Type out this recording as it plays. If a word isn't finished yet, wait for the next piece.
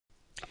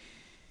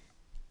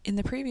In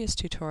the previous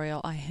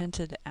tutorial, I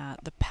hinted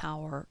at the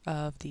power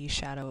of the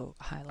shadow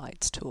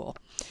highlights tool,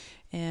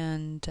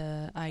 and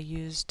I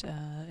used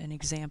an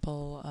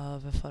example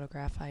of a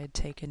photograph I had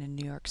taken in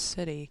New York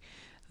City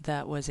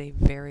that was a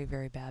very,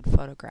 very bad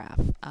photograph.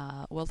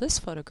 Well, this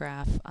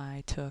photograph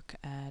I took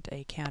at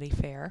a county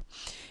fair,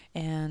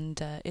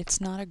 and it's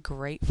not a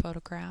great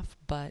photograph,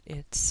 but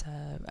it's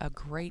a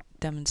great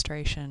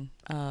demonstration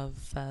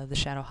of the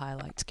shadow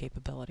highlights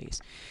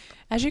capabilities.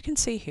 As you can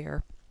see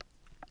here,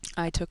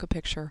 I took a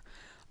picture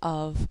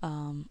of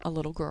a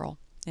little girl,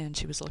 and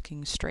she was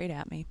looking straight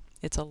at me.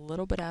 It's a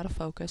little bit out of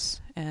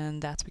focus,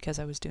 and that's because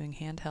I was doing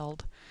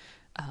handheld,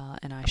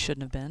 and I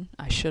shouldn't have been.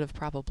 I should have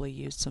probably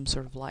used some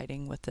sort of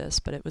lighting with this,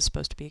 but it was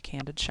supposed to be a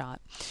candid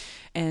shot.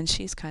 And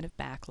she's kind of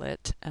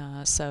backlit,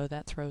 so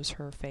that throws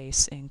her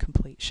face in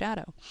complete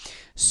shadow.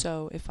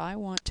 So if I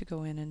want to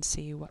go in and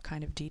see what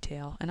kind of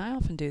detail, and I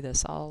often do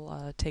this,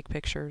 I'll take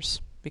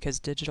pictures because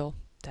digital,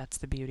 that's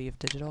the beauty of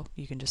digital.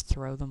 You can just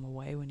throw them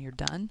away when you're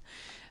done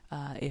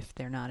if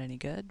they're not any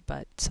good,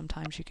 but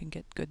sometimes you can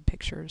get good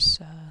pictures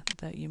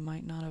that you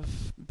might not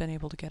have been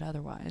able to get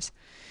otherwise.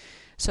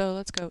 So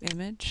let's go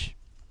Image,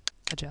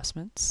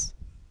 Adjustments,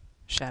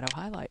 Shadow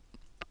Highlight.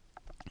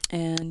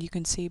 And you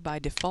can see by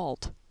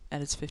default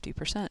at its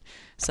 50%,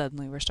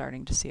 suddenly we're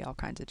starting to see all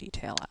kinds of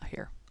detail out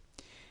here.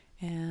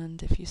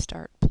 And if you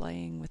start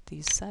playing with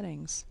these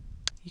settings,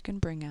 you can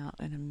bring out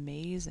an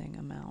amazing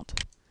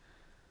amount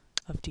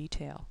of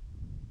detail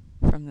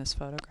from this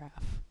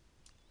photograph.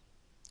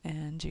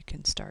 And you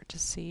can start to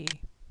see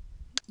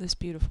this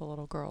beautiful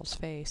little girl's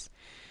face.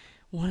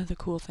 One of the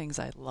cool things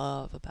I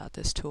love about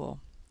this tool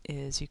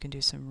is you can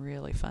do some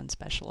really fun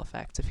special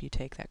effects. If you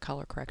take that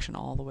color correction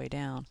all the way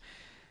down,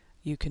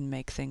 you can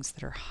make things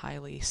that are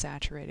highly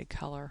saturated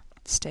color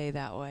stay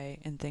that way,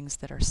 and things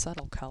that are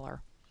subtle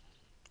color,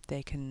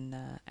 they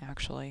can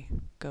actually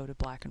go to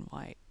black and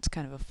white. It's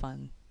kind of a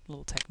fun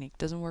little technique.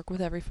 Doesn't work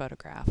with every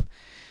photograph,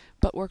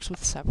 but works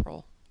with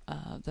several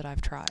that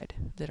I've tried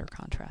that are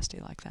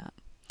contrasty like that.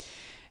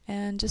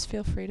 And just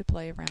feel free to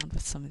play around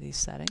with some of these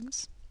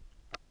settings.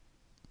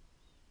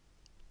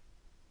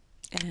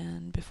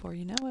 And before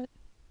you know it,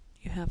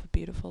 you have a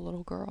beautiful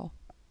little girl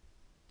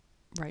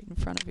right in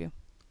front of you.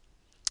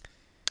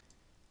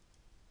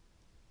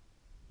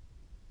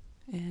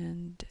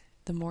 And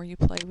the more you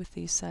play with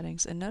these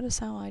settings, and notice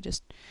how I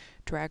just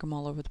drag them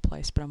all over the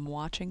place, but I'm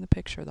watching the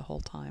picture the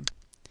whole time,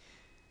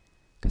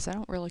 because I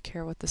don't really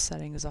care what the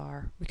settings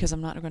are, because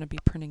I'm not going to be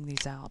printing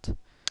these out.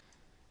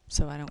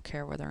 So I don't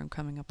care whether I'm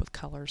coming up with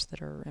colors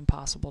that are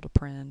impossible to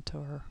print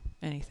or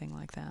anything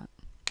like that.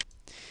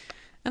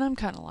 And I'm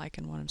kind of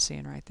liking what I'm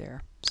seeing right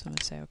there, so I'm going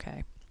to say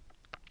OK.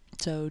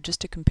 So just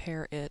to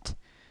compare it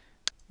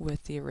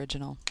with the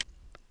original,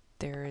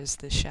 there is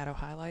the shadow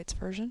highlights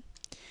version,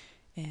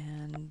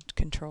 and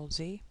Control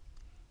Z,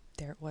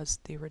 there it was,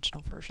 the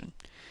original version.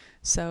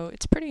 So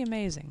it's pretty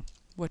amazing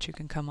what you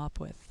can come up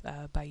with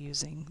by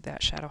using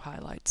that shadow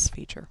highlights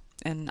feature.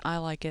 And I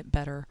like it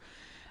better.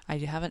 I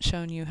haven't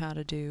shown you how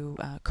to do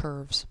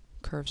curves.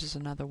 Curves is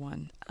another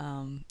one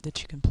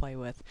that you can play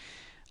with.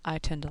 I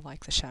tend to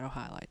like the shadow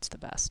highlights the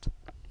best.